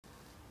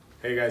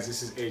Hey guys,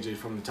 this is AJ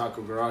from the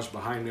Taco Garage.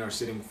 Behind me are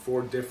sitting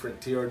 4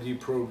 different TRD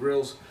Pro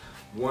grills.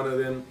 One of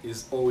them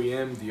is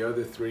OEM, the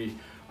other 3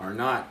 are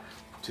not.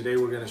 Today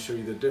we're going to show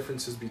you the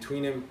differences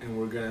between them and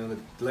we're going to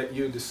let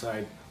you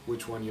decide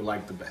which one you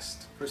like the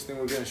best. First thing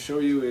we're going to show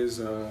you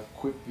is a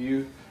quick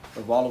view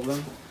of all of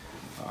them.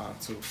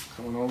 So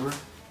coming over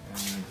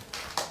and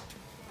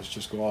let's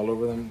just go all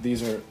over them.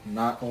 These are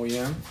not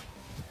OEM.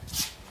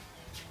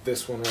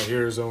 This one right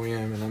here is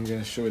OEM and I'm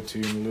going to show it to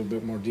you in a little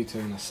bit more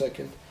detail in a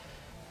second.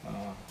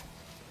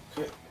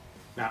 Okay.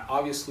 Now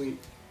obviously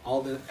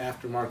all the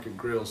aftermarket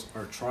grills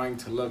are trying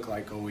to look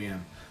like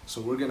OEM,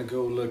 so we're gonna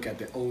go look at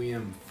the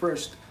OEM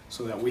first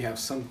so that we have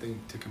something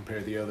to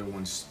compare the other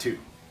ones to.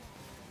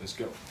 Let's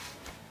go.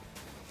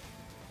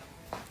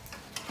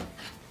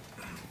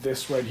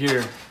 This right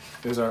here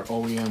is our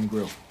OEM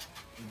grill.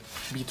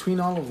 Between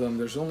all of them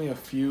there's only a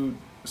few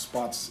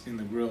spots in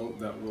the grill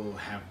that will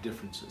have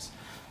differences.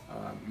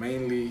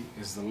 Mainly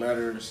is the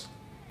letters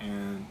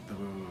and the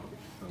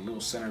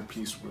little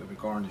centerpiece where the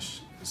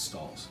garnish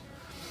installs.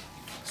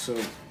 So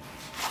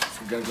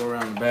if we gotta go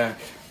around the back,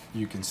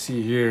 you can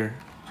see here,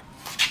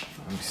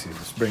 let me see,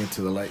 let's bring it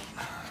to the light.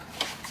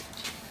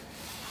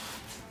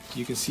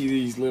 You can see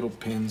these little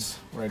pins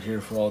right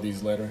here for all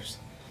these letters,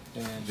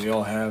 and they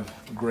all have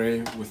gray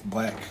with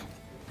black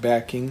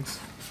backings.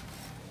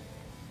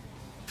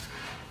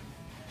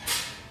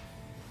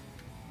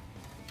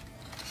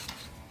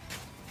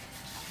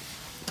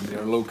 And they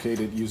are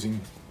located using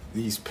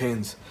these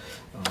pins.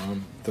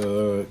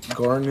 The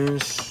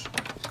garnish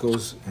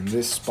goes in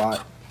this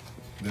spot.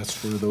 That's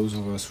for those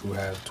of us who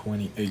have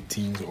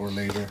 2018s or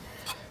later.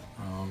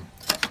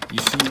 You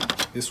see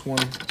this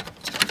one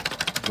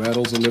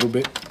rattles a little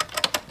bit.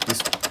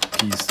 This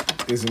piece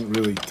isn't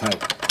really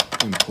tight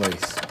in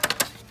place.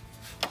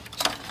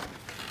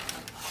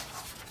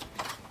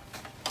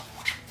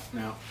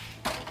 Now,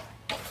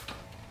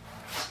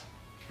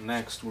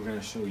 next we're going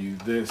to show you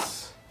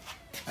this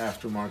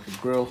aftermarket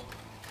grill.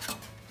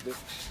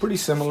 Pretty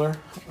similar.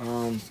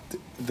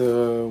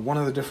 One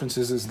of the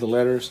differences is the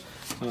letters.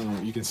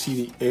 You can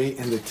see the A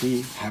and the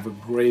T have a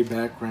gray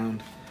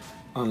background,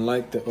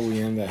 unlike the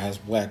OEM that has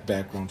black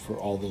background for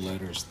all the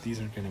letters. These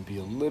are going to be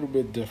a little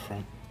bit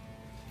different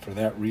for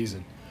that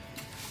reason.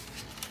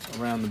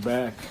 Around the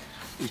back,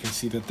 you can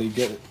see that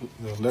the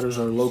letters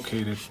are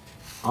located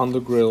on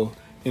the grill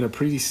in a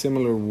pretty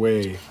similar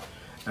way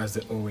as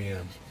the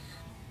OEM.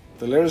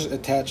 The letters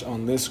attach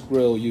on this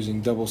grill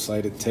using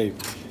double-sided tape.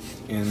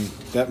 And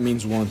that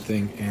means one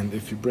thing, and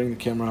if you bring the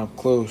camera up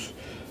close,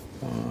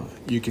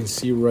 you can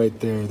see right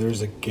there,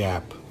 there's a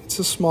gap. It's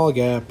a small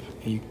gap,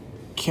 and you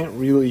can't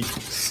really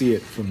see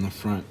it from the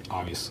front,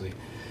 obviously.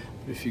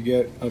 But if you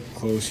get up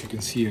close, you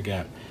can see a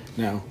gap.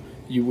 Now,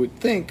 you would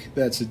think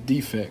that's a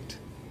defect,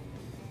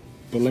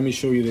 but let me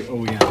show you the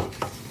OEM.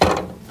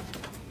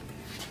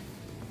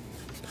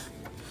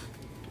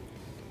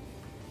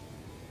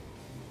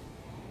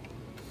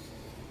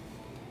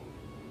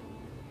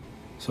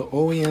 So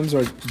OEMs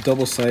are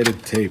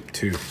double-sided tape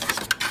too.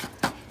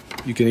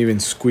 You can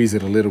even squeeze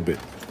it a little bit.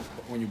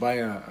 When you buy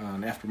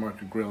an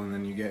aftermarket grill and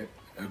then you get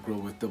a grill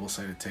with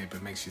double-sided tape,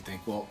 it makes you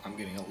think, well, I'm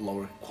getting a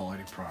lower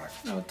quality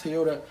product. No,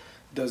 Toyota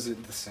does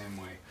it the same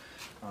way.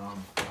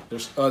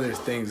 There's other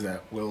things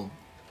that will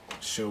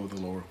show the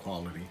lower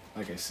quality.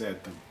 Like I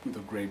said, the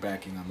gray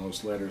backing on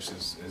those letters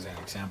is an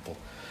example.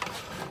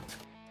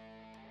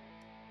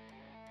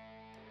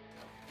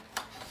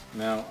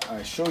 Now,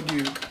 I showed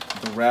you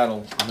the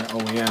rattle on the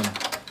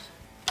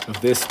OEM of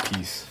this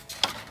piece.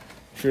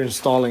 If you're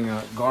installing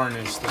a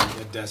garnish, then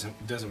it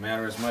doesn't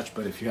matter as much,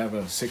 but if you have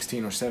a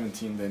 16 or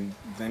 17,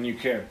 then you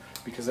care,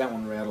 because that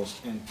one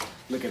rattles. And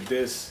look at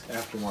this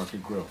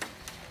aftermarket grill.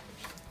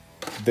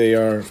 They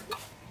are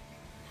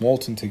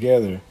molten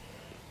together,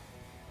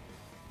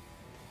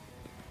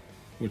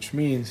 which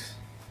means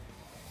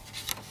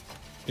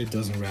it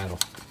doesn't rattle.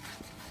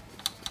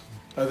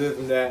 Other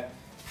than that,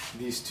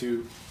 these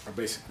two are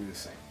basically the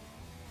same.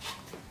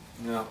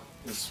 Now,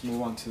 let's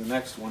move on to the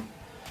next one.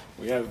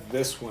 We have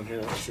this one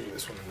here. I'll show you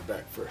this one in the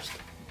back first.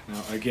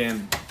 Now,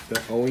 again, the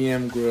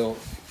OEM grill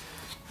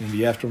and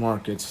the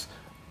aftermarkets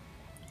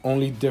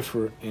only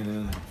differ in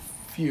a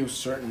few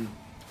certain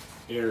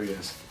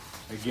areas.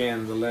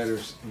 Again, the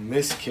letters, in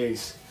this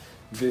case,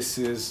 this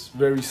is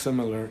very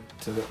similar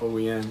to the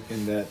OEM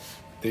in that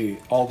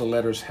all the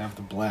letters have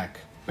the black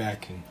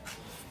backing.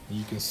 And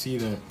you can see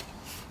that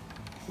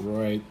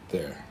right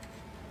there.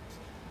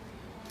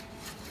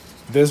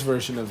 This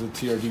version of the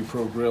TRD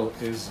Pro grill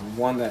is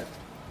one that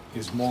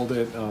is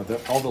molded,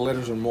 all the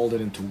letters are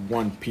molded into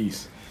one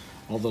piece.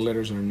 All the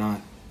letters are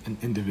not an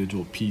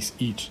individual piece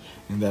each,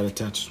 and that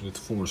attaches with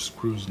 4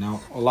 screws.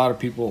 Now, a lot of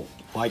people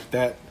like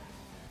that,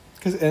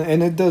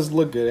 and it does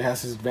look good, it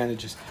has its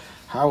advantages.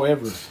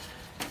 However,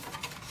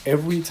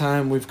 every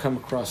time we've come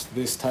across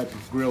this type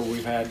of grill,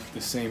 we've had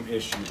the same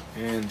issue,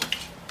 and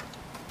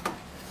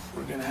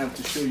we're gonna have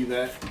to show you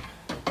that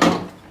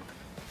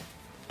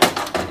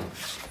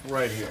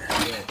right here.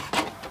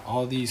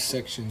 All these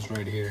sections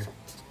right here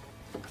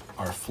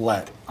are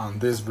flat on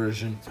this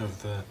version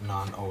of the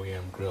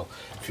non-OEM grill.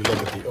 If you look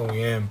at the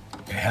OEM,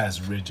 it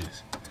has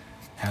ridges. It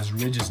has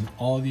ridges in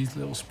all these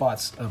little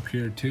spots up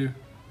here too.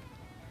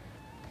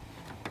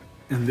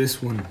 And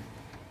this one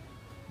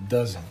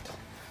doesn't.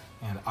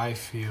 And I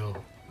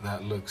feel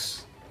that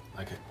looks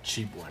like a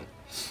cheap one.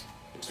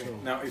 Okay.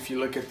 Now, if you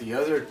look at the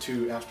other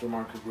two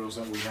aftermarket grills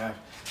that we have,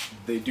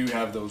 they do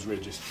have those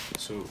ridges.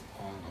 So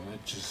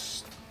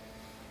it's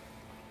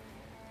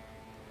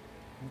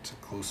a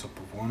close-up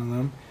of one of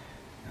them,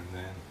 and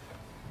then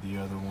the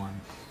other one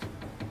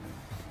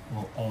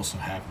will also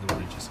have the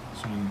ridges.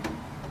 So in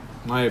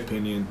my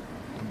opinion,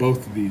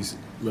 both of these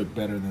look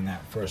better than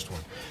that first one.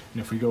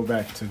 And if we go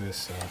back to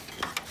this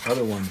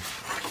other one,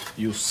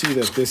 you'll see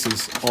that this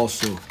is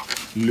also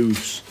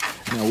loose.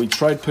 Now, we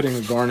tried putting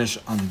a garnish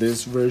on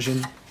this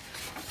version,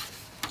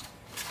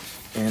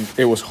 and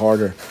it was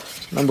harder.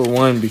 Number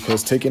one,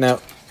 because taking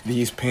out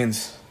these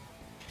pins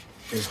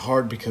is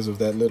hard because of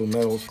that little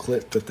metal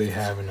clip that they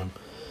have in them.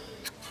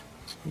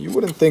 You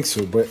wouldn't think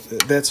so, but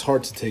that's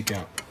hard to take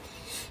out.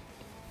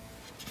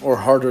 Or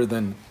harder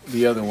than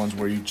the other ones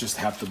where you just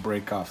have to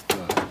break off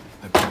the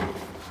pin.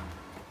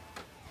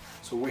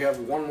 So we have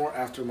one more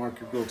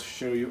aftermarket grill to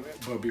show you,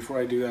 but before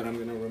I do that, I'm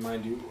going to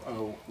remind you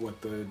what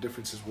the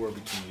differences were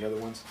between the other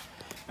ones.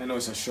 I know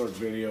it's a short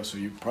video, so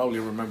you probably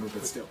remember,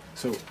 but still.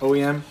 So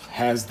OEM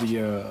has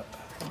the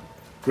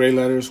gray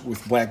letters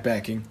with black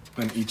backing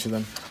on each of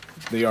them.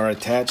 They are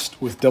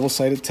attached with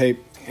double-sided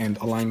tape and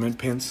alignment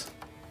pins.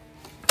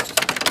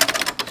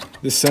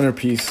 This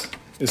centerpiece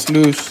is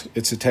loose.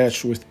 It's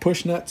attached with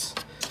push nuts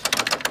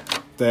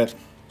that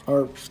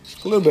are a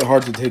little bit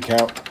hard to take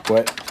out,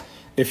 but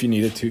if you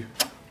needed to.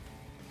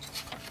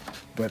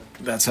 But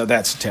that's how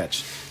that's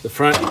attached. The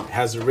front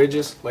has the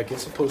ridges like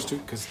it's supposed to,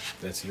 because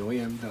that's the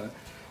OEM.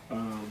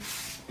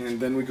 And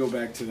then we go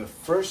back to the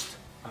first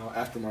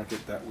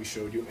aftermarket that we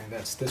showed you, and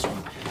that's this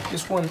one.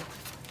 This one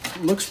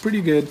looks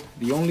pretty good.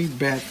 The only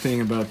bad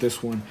thing about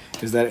this one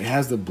is that it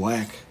has the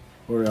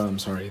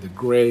the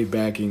gray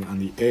backing on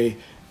the A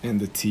and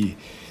the T.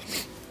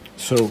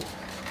 So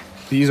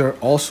these are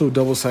also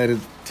double-sided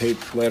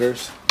tape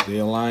letters. They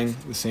align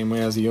the same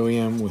way as the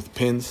OEM with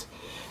pins.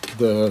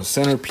 The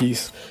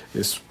centerpiece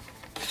is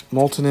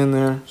molten in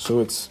there, so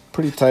it's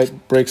pretty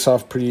tight, breaks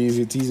off pretty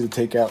easy. It's easy to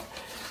take out,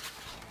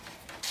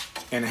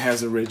 and it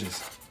has the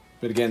ridges.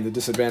 But again, the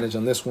disadvantage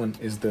on this one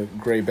is the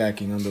gray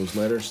backing on those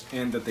letters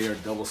and that they are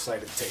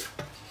double-sided tape.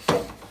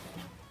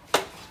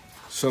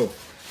 So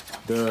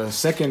the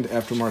second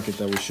aftermarket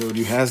that we showed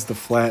you has the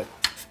flat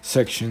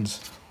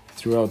sections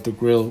throughout the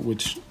grill,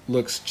 which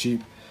looks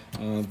cheap.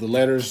 The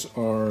letters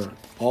are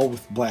all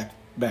with black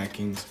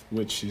backings,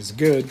 which is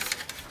good.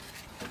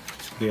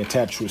 They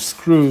attach with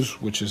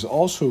screws, which is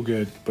also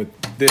good, but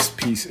this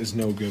piece is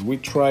no good. We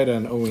tried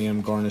an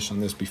OEM garnish on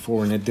this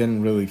before, and it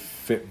didn't really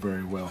fit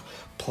very well.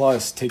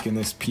 Plus, taking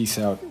this piece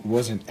out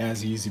wasn't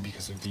as easy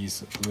because of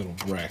these little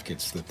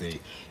brackets that they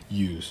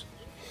use.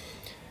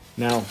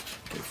 Now,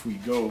 if we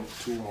go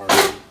to our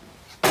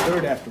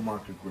third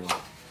aftermarket grill,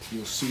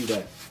 you'll see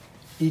that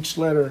each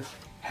letter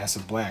has a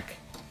black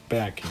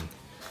backing.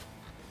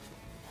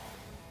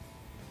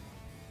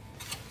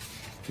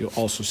 You'll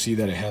also see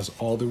that it has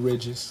all the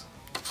ridges,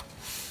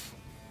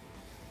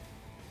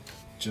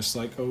 just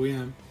like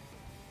OEM.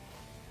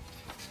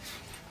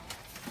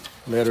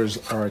 Letters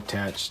are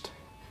attached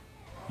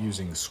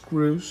using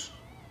screws.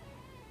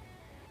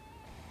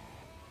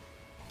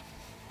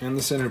 And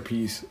the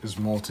centerpiece is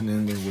molten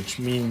in there, which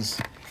means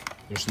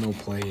there's no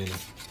play in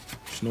it.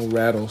 There's no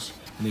rattles.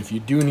 And if you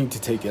do need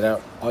to take it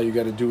out, all you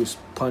got to do is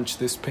punch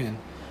this pin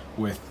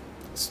with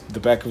the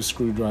back of a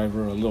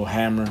screwdriver or a little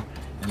hammer,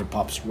 and it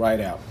pops right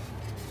out.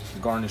 The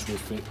garnish will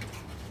fit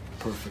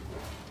perfectly.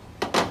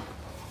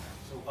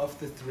 So of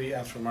the three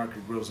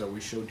aftermarket grills that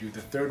we showed you,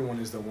 the third one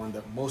is the one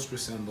that most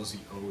resembles the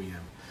OEM.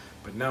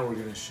 But now we're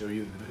going to show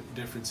you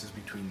the differences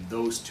between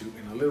those two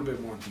in a little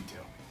bit more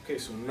detail. Okay,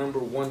 so number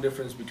one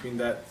difference between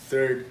that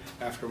third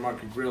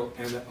aftermarket grill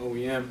and the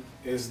OEM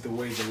is the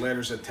way the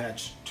letters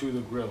attach to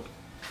the grill.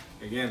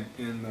 Again,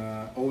 in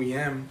the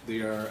OEM, they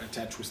are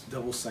attached with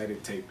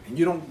double-sided tape, and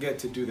you don't get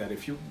to do that.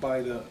 If you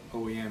buy the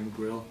OEM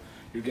grill,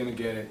 you're going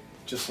to get it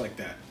just like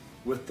that,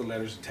 with the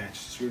letters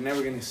attached. So you're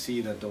never going to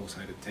see that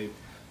double-sided tape,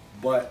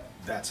 but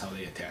that's how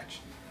they attach.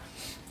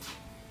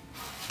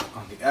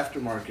 On the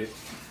aftermarket,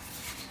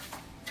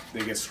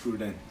 they get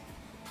screwed in.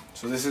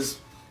 So this is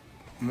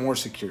more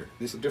secure.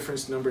 This is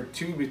difference number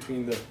two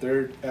between the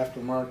third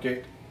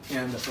aftermarket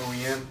and the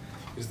OEM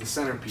is the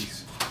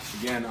centerpiece.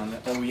 Again, on the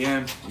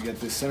OEM, you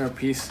get this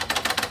centerpiece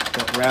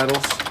that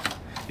rattles.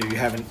 If you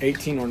have an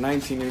 18 or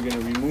 19, you're going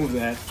to remove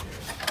that,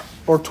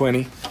 or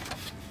 20.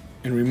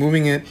 And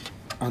removing it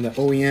on the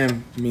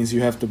OEM means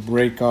you have to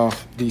break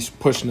off these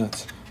push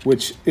nuts,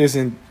 which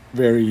isn't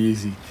very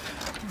easy.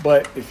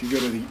 But if you go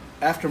to the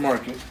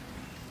aftermarket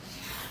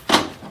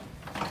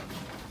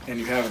and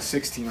you have a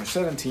 16 or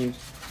 17,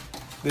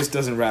 this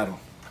doesn't rattle.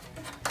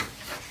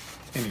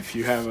 And if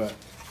you have a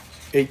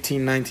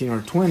 18, 19,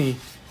 or 20,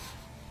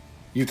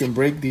 You can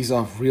break these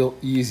off real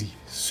easy.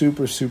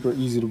 Super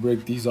easy to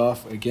break these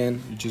off.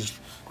 Again, you just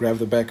grab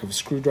the back of a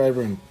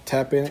screwdriver and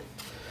tap in it,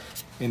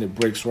 and it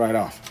breaks right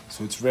off.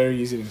 So it's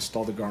very easy to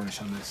install the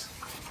garnish on this.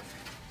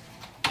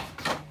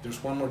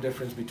 There's one more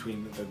difference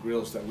between the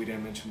grills that we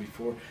didn't mention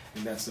before,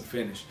 and that's the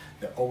finish.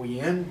 The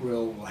OEM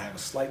grill will have a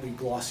slightly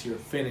glossier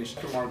finish.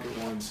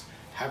 Aftermarket ones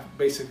have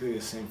basically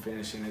the same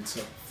finish, and it's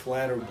a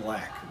flatter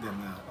black than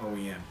the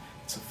OEM.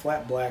 It's a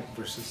flat black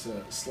versus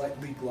a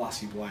slightly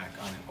glossy black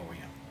on an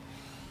OEM.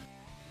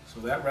 So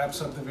that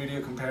wraps up the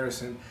video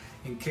comparison.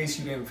 In case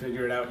you didn't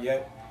figure it out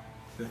yet,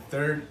 the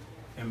third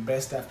and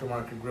best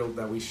aftermarket grill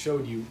that we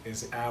showed you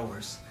is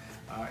ours.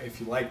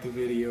 If you liked the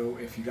video,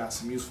 if you got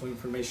some useful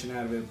information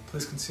out of it,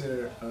 please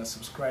consider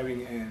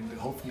subscribing, and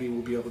hopefully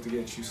we'll be able to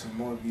get you some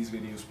more of these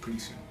videos pretty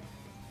soon.